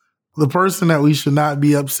people the person that we should not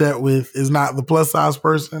be upset with is not the plus size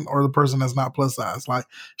person or the person that's not plus size. Like, it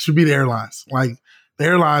should be the airlines. Like, the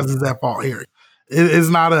airlines is at fault here. It's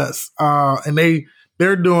not us. And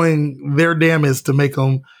they're doing their damnedest to make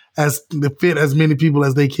them fit as many people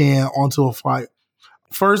as they can onto a flight.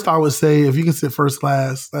 First, I would say if you can sit first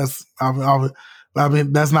class, that's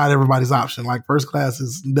not everybody's option. Like, first class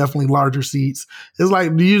is definitely larger seats. It's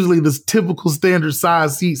like usually the typical standard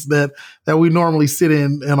size seats that we normally sit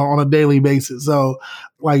in on a daily basis. So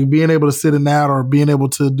like being able to sit in that, or being able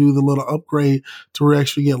to do the little upgrade to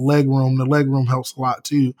actually get leg room. The leg room helps a lot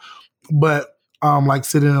too. But like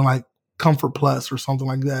sitting in like Comfort Plus or something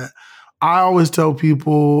like that. I always tell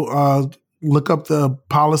people, look up the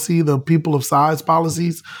policy, the people of size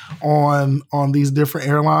policies on these different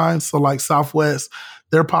airlines. So like Southwest,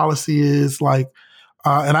 their policy is like,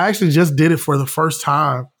 and I actually just did it for the first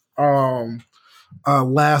time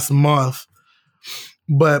last month,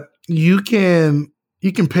 but you can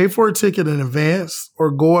pay for a ticket in advance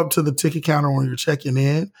or go up to the ticket counter when you're checking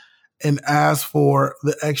in and ask for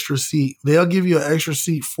the extra seat. They'll give you an extra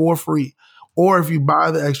seat for free. Or if you buy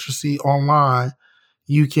the extra seat online,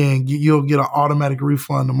 you'll get an automatic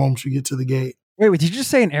refund the moment you get to the gate. Wait, did you just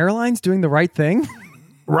say an airline's doing the right thing?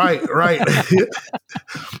 Right.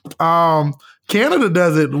 Canada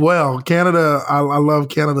does it well. Canada, I love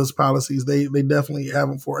Canada's policies. They definitely have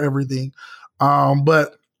them for everything.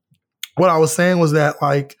 But what I was saying was that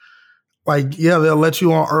yeah, they'll let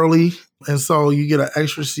you on early, and so you get an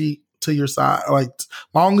extra seat to your side. Like,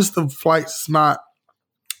 long as the flight's not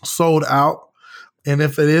sold out, and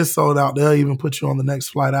if it is sold out, they'll even put you on the next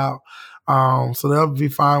flight out. So there'll be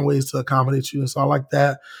fine ways to accommodate you, and so I like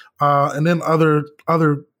that. And then other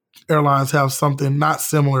airlines have something not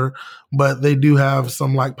similar, but they do have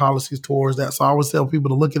some like policies towards that. So I always tell people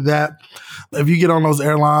to look at that. If you get on those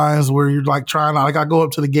airlines where you're like trying to, like, I go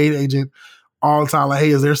up to the gate agent all the time, like,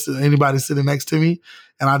 hey, is there anybody sitting next to me?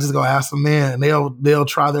 And I just go ask them then, and they'll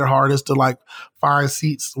try their hardest to like find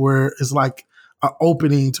seats where it's like an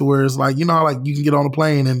opening to where it's like, you know how like you can get on a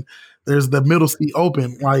plane and there's the middle seat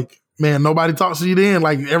open. Like, man, nobody talks to you then.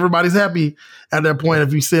 Like, everybody's happy at that point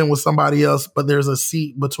if you sit with somebody else, but there's a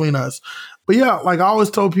seat between us. But yeah, like I always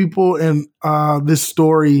told people in this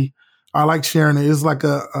story, I like sharing it. It's like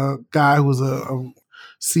a guy who was a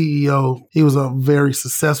CEO. He was a very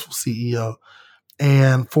successful CEO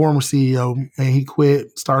and former CEO, and he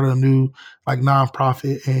quit, started a new like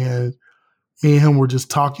nonprofit. And me and him were just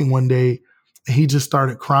talking one day, and he just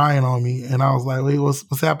started crying on me. And I was like, wait,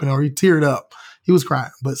 what's happening? Or he teared up. He was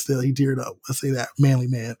crying, but still he teared up. Let's say that, manly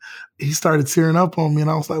man. He started tearing up on me, and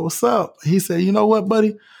I was like, what's up? He said, you know what,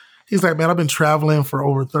 buddy? He's like, man, I've been traveling for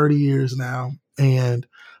over 30 years now. And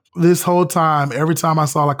this whole time, every time I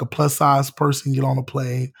saw like a plus size person get on a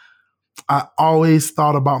plane, I always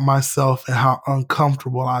thought about myself and how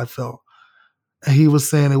uncomfortable I felt. And he was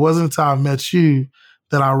saying, it wasn't until I met you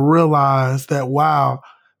that I realized that, wow,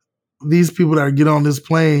 these people that get on this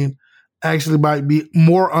plane actually might be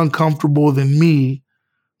more uncomfortable than me,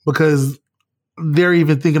 because they're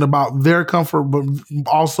even thinking about their comfort, but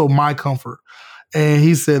also my comfort. And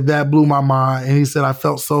he said, that blew my mind. And he said, I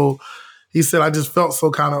just felt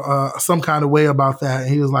so kind of, some kind of way about that. And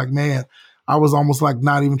he was like, man, I was almost like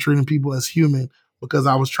not even treating people as human because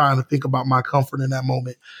I was trying to think about my comfort in that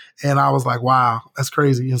moment. And I was like, wow, that's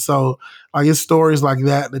crazy. And so like, it's stories like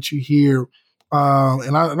that you hear.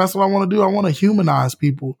 And that's what I want to do. I want to humanize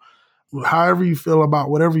people. However you feel about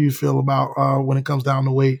whatever you feel about when it comes down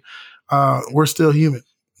to weight, we're still human,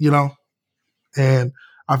 you know? And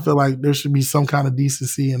I feel like there should be some kind of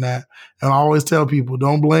decency in that. And I always tell people,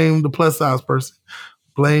 don't blame the plus size person,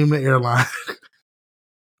 blame the airline.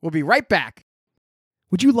 We'll be right back.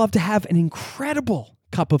 Would you love to have an incredible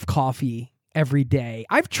cup of coffee every day?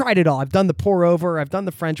 I've tried it all. I've done the pour over, I've done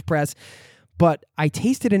the French press, but I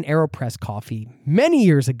tasted an AeroPress coffee many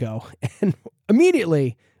years ago, and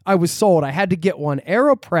immediately I was sold. I had to get one.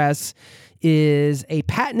 AeroPress is a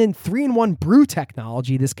patented 3-in-1 brew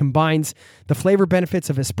technology. This combines the flavor benefits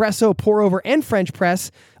of espresso, pour over, and French press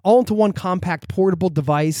all into one compact portable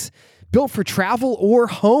device built for travel or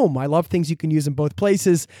home. I love things you can use in both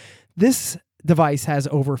places. This device has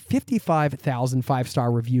over 55,000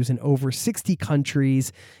 5-star reviews in over 60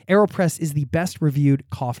 countries. AeroPress is the best reviewed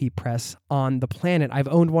coffee press on the planet. I've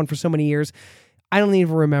owned one for so many years, I don't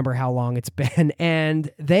even remember how long it's been.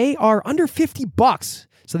 And they are under $50.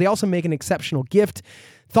 So they also make an exceptional gift.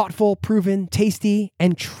 Thoughtful, proven, tasty,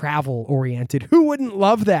 and travel-oriented. Who wouldn't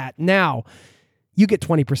love that? Now, you get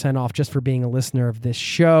 20% off just for being a listener of this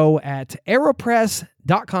show at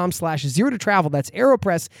aeropress.com/zero to travel. That's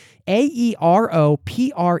AeroPress,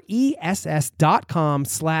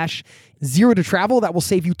 AeroPress.com/zero to travel. That will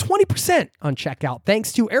save you 20% on checkout.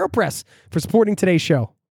 Thanks to AeroPress for supporting today's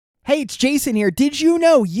show. Hey, it's Jason here. Did you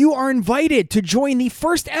know you are invited to join the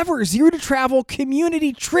first ever Zero to Travel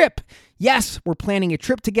community trip? Yes, we're planning a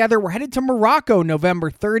trip together. We're headed to Morocco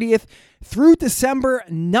November 30th through December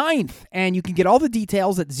 9th. And you can get all the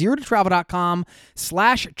details at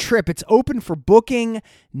zerototravel.com/trip. It's open for booking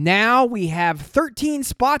now. We have 13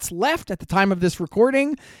 spots left at the time of this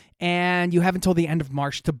recording, and you have until the end of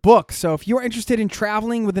March to book. So if you're interested in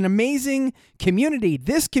traveling with an amazing community,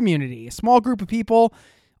 this community, a small group of people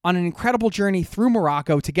on an incredible journey through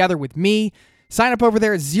Morocco together with me, sign up over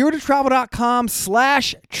there at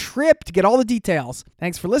zerototravel.com/trip to get all the details.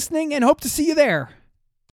 Thanks for listening and hope to see you there.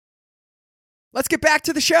 Let's get back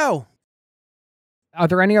to the show. Are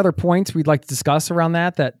there any other points we'd like to discuss around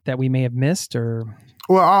that we may have missed? Or?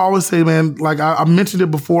 Well, I always say, man, like I mentioned it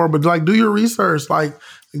before, but like do your research, like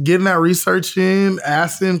getting that research in,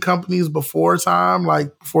 asking companies before time,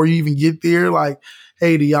 like before you even get there, like,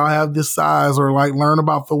 hey, do y'all have this size? Or like learn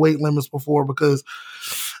about the weight limits before, because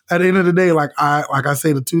at the end of the day, like I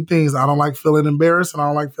say the two things, I don't like feeling embarrassed and I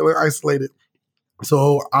don't like feeling isolated.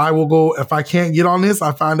 So I will go, if I can't get on this,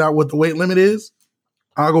 I find out what the weight limit is.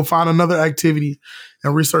 I'll go find another activity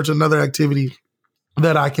and research another activity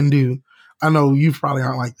that I can do. I know you probably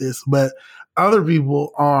aren't like this, but other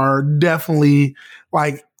people are definitely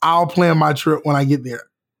like, I'll plan my trip when I get there.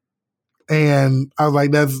 And I was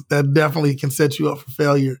like, that definitely can set you up for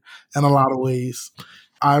failure in a lot of ways.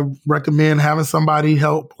 I recommend having somebody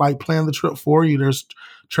help like plan the trip for you. There's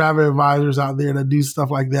travel advisors out there that do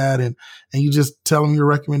stuff like that. And you just tell them your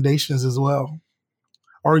recommendations as well.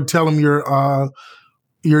 Or you tell them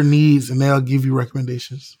your needs and they'll give you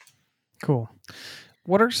recommendations. Cool.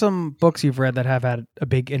 What are some books you've read that have had a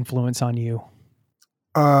big influence on you?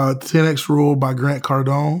 10X Rule by Grant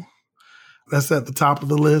Cardone. That's at the top of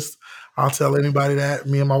the list. I'll tell anybody that.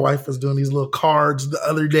 Me and my wife was doing these little cards the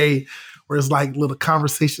other day where it's like little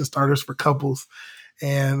conversation starters for couples.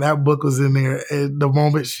 And that book was in there. And the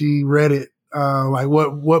moment she read it, like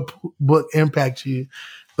what book impacted you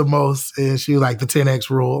the most? And she was like, the 10X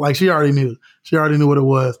Rule. Like she already knew what it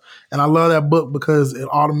was. And I love that book because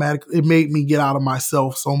it made me get out of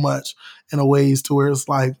myself so much in a ways to where it's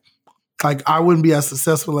like I wouldn't be as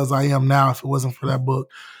successful as I am now if it wasn't for that book.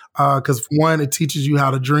 Because one, it teaches you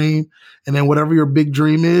how to dream. And then whatever your big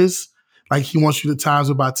dream is, like he wants you to times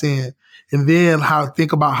it by 10. And then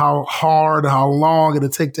think about how hard, how long it'll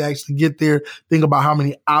take to actually get there. Think about how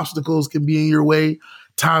many obstacles can be in your way,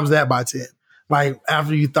 times that by 10. Like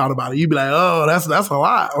after you thought about it, you'd be like, oh, that's a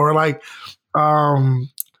lot. Or like,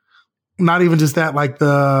 not even just that, like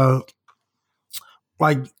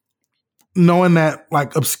knowing that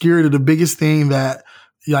like obscurity, the biggest thing that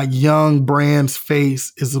like young brands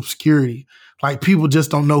face is obscurity. Like people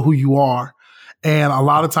just don't know who you are. And a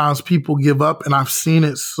lot of times people give up. And I've seen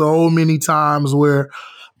it so many times where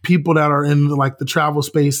people that are in like the travel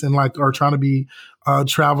space and like are trying to be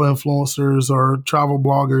travel influencers or travel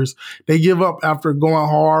bloggers, they give up after going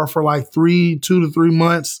hard for like 2 to 3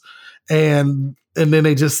 months. And then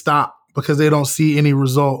they just stop because they don't see any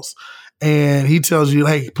results. And he tells you,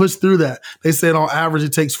 hey, push through that. They said on average,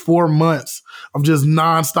 it takes 4 months of just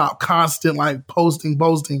nonstop, constant, like posting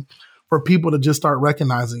for people to just start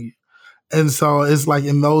recognizing you. And so it's like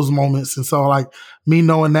in those moments. And so like me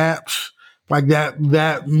knowing that, like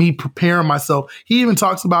that me preparing myself, he even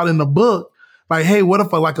talks about in the book, like, hey, what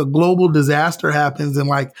if a global disaster happens and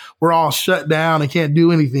like we're all shut down and can't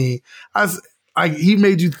do anything? He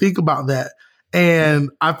made you think about that.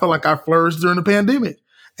 And I felt like I flourished during the pandemic.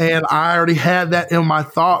 And I already had that in my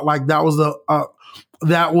thought, like that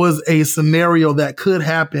was a scenario that could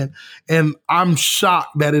happen. And I'm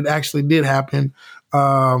shocked that it actually did happen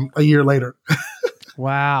a year later.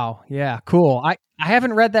 Wow. Yeah. Cool. I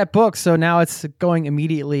haven't read that book, so now it's going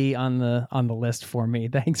immediately on the list for me.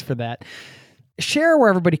 Thanks for that. Share where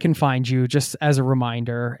everybody can find you, just as a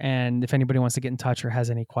reminder. And if anybody wants to get in touch or has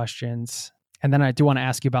any questions. And then I do want to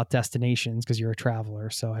ask you about destinations because you're a traveler.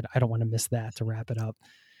 So I don't want to miss that to wrap it up.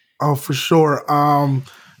 Oh, for sure.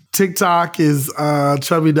 TikTok is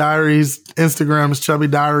Chubby Diaries. Instagram is Chubby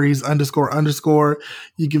Diaries __.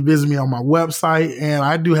 You can visit me on my website. And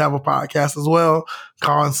I do have a podcast as well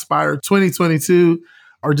called Inspire 2022.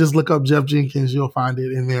 Or just look up Jeff Jenkins. You'll find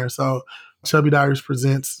it in there. So Chubby Diaries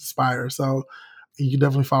presents Inspire. So you can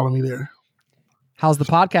definitely follow me there. How's the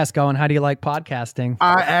podcast going? How do you like podcasting?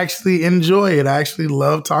 I actually enjoy it. I actually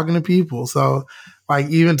love talking to people. So like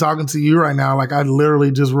even talking to you right now, like I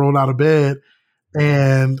literally just rolled out of bed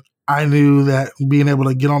and I knew that being able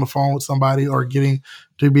to get on the phone with somebody or getting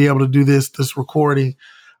to be able to do this recording,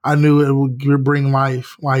 I knew it would bring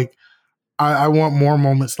life. Like I want more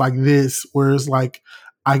moments like this where it's like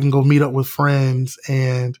I can go meet up with friends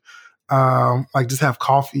and like just have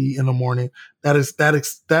coffee in the morning. That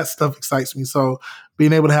stuff excites me. So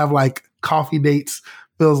being able to have like coffee dates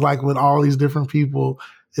feels like with all these different people,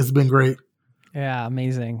 it's been great. Yeah,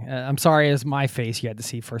 amazing. I'm sorry, it's my face you had to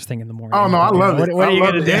see first thing in the morning. Oh no, I love it. What are you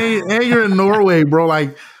gonna do? And you're in Norway, bro.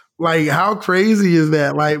 Like how crazy is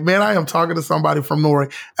that? Like, man, I am talking to somebody from Norway.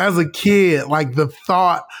 As a kid, like the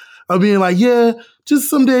thought of being like, yeah, just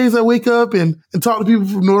some days I wake up and talk to people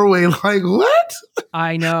from Norway. Like, what?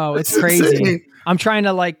 I know. It's crazy. Insane. I'm trying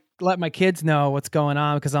to like let my kids know what's going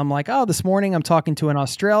on because I'm like, oh, this morning I'm talking to an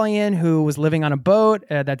Australian who was living on a boat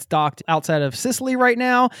that's docked outside of Sicily right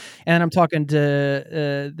now. And I'm talking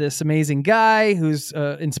to this amazing guy who's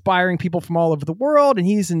inspiring people from all over the world. And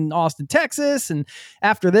he's in Austin, Texas. And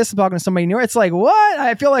after this, I'm talking to somebody new. It's like, what?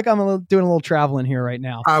 I feel like I'm doing a little traveling here right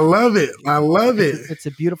now. I love it. It's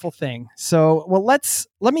a beautiful thing. So, well,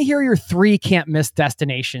 let me hear your 3 can't miss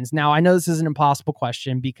destinations. Now, I know this is an impossible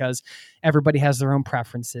question because everybody has their own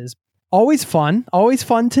preferences. Always fun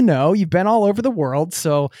to know. You've been all over the world.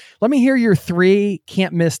 So let me hear your 3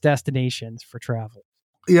 can't miss destinations for travel.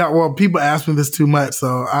 Yeah, well, people ask me this too much,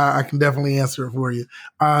 so I can definitely answer it for you.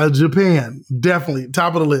 Japan, definitely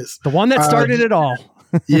top of the list. The one that started it all.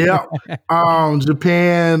 Yeah.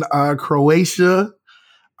 Japan, Croatia.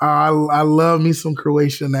 I love me some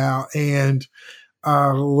Croatia now. And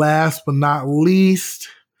last but not least,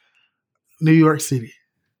 New York City.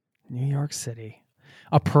 New York City.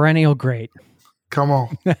 A perennial great. Come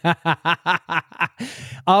on. It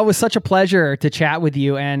was such a pleasure to chat with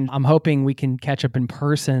you, and I'm hoping we can catch up in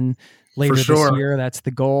person later this year. That's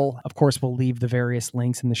the goal. Of course, we'll leave the various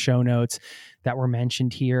links in the show notes that were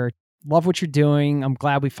mentioned here. Love what you're doing. I'm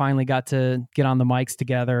glad we finally got to get on the mics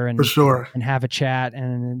together and, and have a chat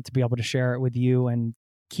and to be able to share it with you and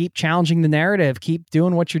keep challenging the narrative. Keep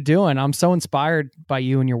doing what you're doing. I'm so inspired by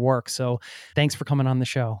you and your work. So thanks for coming on the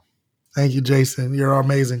show. Thank you, Jason. You're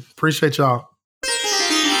amazing. Appreciate y'all.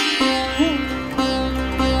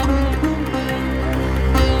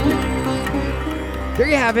 There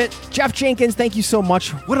you have it. Jeff Jenkins, thank you so much.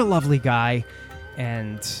 What a lovely guy.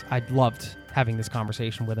 And I loved having this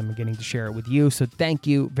conversation with him and getting to share it with you. So thank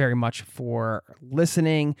you very much for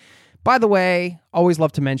listening. By the way, always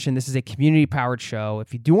love to mention this is a community-powered show.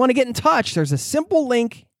 If you do want to get in touch, there's a simple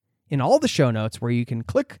link in all the show notes where you can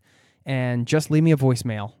click and just leave me a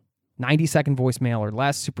voicemail. 90-second voicemail or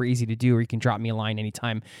less, super easy to do, or you can drop me a line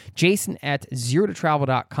anytime.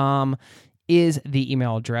 Jason@zerototravel.com is the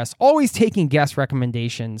email address. Always taking guest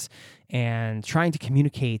recommendations and trying to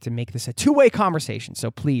communicate and make this a two-way conversation.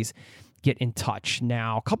 So please get in touch.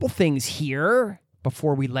 Now, a couple things here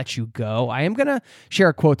before we let you go. I am going to share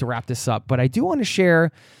a quote to wrap this up, but I do want to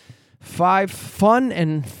share 5 fun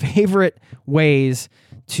and favorite ways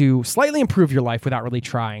to slightly improve your life without really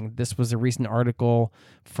trying. This was a recent article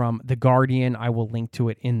from The Guardian. I will link to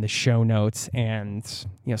it in the show notes. And,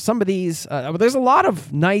 you know, some of these, there's a lot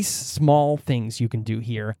of nice, small things you can do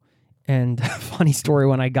here. And funny story,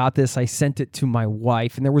 when I got this, I sent it to my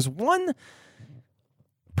wife, and there was one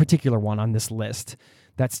particular one on this list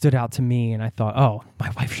that stood out to me, and I thought, oh, my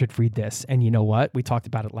wife should read this. And you know what? We talked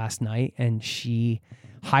about it last night, and she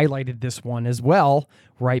highlighted this one as well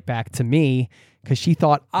right back to me because she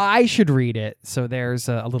thought I should read it. So there's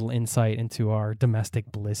a little insight into our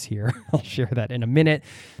domestic bliss here. I'll share that in a minute.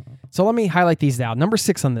 So let me highlight these now. Number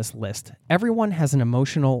 6 on this list. Everyone has an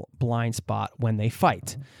emotional blind spot when they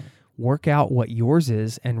fight. Work out what yours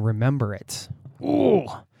is and remember it. Ooh,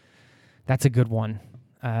 that's a good one.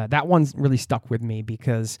 That one's really stuck with me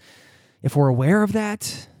because if we're aware of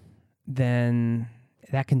that, then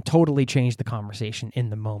that can totally change the conversation in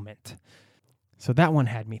the moment. So that one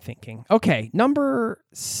had me thinking. Okay, number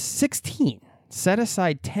 16. Set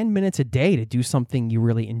aside 10 minutes a day to do something you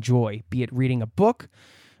really enjoy, be it reading a book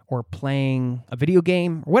or playing a video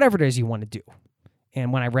game or whatever it is you want to do.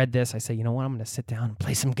 And when I read this, I said, you know what? I'm going to sit down and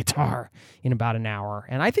play some guitar in about an hour.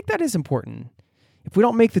 And I think that is important. If we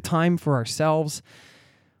don't make the time for ourselves,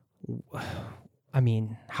 I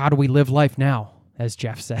mean, how do we live life now, as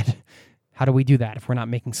Jeff said? How do we do that if we're not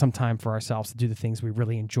making some time for ourselves to do the things we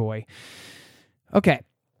really enjoy? Okay,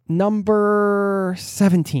 number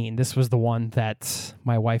 17. This was the one that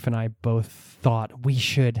my wife and I both thought we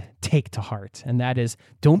should take to heart, and that is,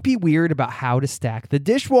 don't be weird about how to stack the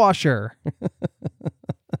dishwasher.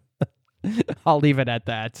 I'll leave it at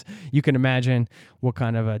that. You can imagine what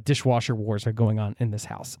kind of dishwasher wars are going on in this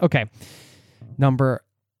house. Okay, number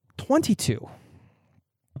 22.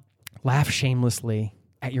 Laugh shamelessly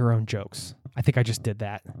at your own jokes. I think I just did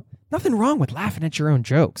that. Nothing wrong with laughing at your own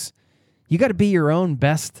jokes. You got to be your own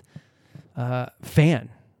best fan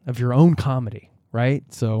of your own comedy, right?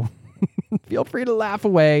 So feel free to laugh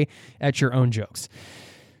away at your own jokes.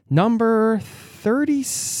 Number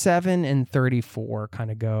 37 and 34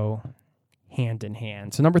 kind of go hand in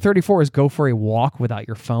hand. So number 34 is go for a walk without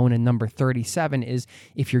your phone. And number 37 is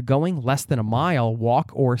if you're going less than a mile,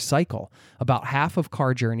 walk or cycle. About half of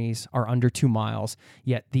car journeys are under 2 miles,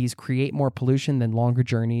 yet these create more pollution than longer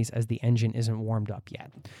journeys as the engine isn't warmed up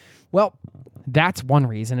yet. Well, that's one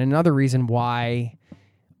reason. Another reason why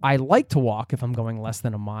I like to walk if I'm going less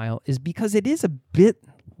than a mile is because it is a bit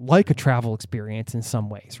like a travel experience in some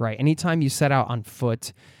ways, right? Anytime you set out on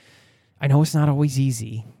foot, I know it's not always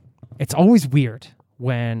easy. It's always weird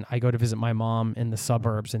when I go to visit my mom in the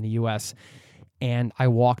suburbs in the U.S. and I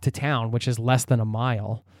walk to town, which is less than a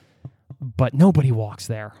mile, but nobody walks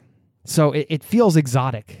there. So it feels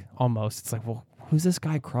exotic almost. It's like, well, who's this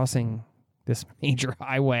guy crossing this major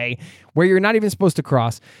highway where you're not even supposed to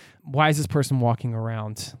cross? Why is this person walking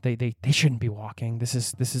around? They shouldn't be walking. This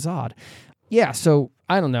is odd. Yeah, so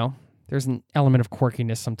I don't know. There's an element of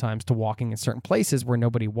quirkiness sometimes to walking in certain places where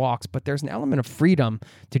nobody walks, but there's an element of freedom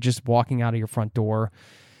to just walking out of your front door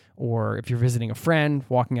or if you're visiting a friend,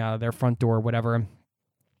 walking out of their front door, whatever,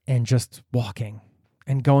 and just walking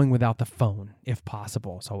and going without the phone, if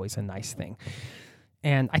possible, is always a nice thing.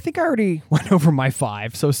 And I think I already went over my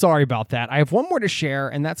 5, so sorry about that. I have one more to share,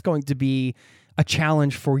 and that's going to be a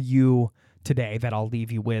challenge for you today that I'll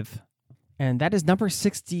leave you with. And that is number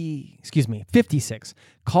 56.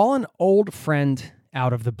 Call an old friend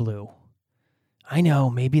out of the blue. I know,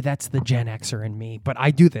 maybe that's the Gen Xer in me, but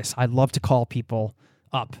I do this. I love to call people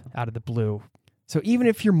up out of the blue. So even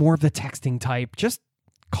if you're more of the texting type, just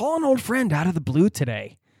call an old friend out of the blue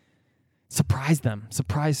today. Surprise them.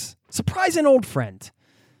 Surprise an old friend.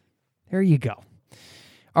 There you go.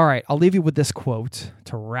 All right, I'll leave you with this quote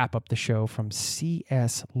to wrap up the show from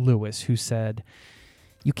C.S. Lewis, who said,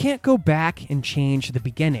 "You can't go back and change the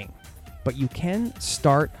beginning, but you can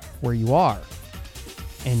start where you are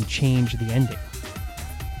and change the ending."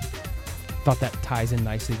 Thought that ties in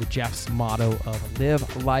nicely with Jeff's motto of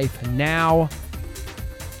live life now.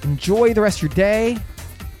 Enjoy the rest of your day.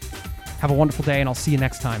 Have a wonderful day, and I'll see you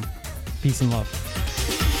next time. Peace and love.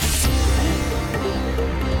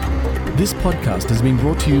 This podcast has been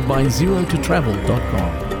brought to you by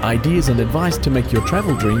ZeroToTravel.com. Ideas and advice to make your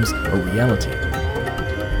travel dreams a reality.